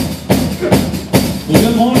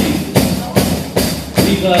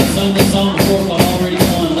We've sung this song before called Already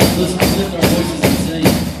Won. Let's lift our voices and sing.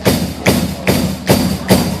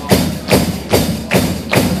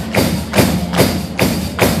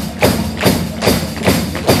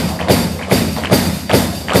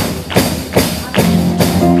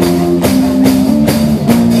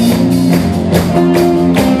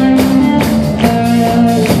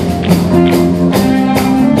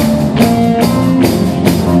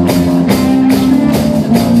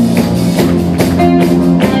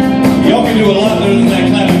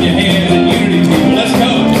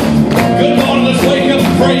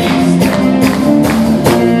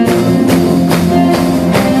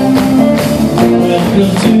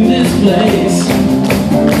 Welcome to this place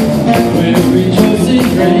where rejoicing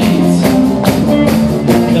reigns,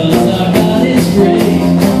 'cause our God is great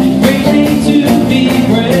and greatly to be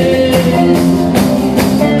praised.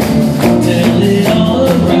 Tell it all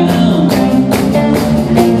around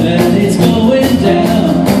that it's going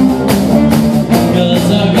down, 'cause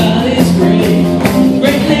our God is great and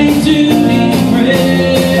greatly to be praised.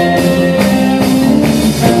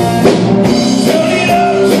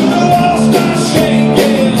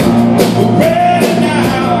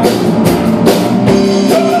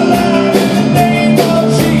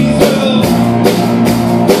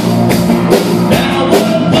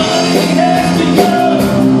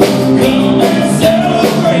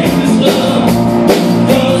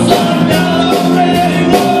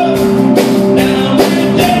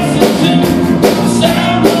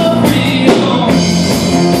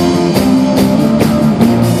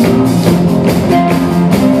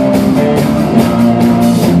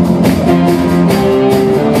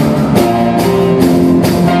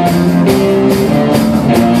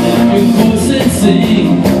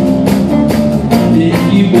 Sing if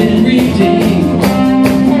you've been redeemed,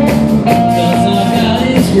 'cause our God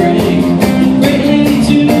is great.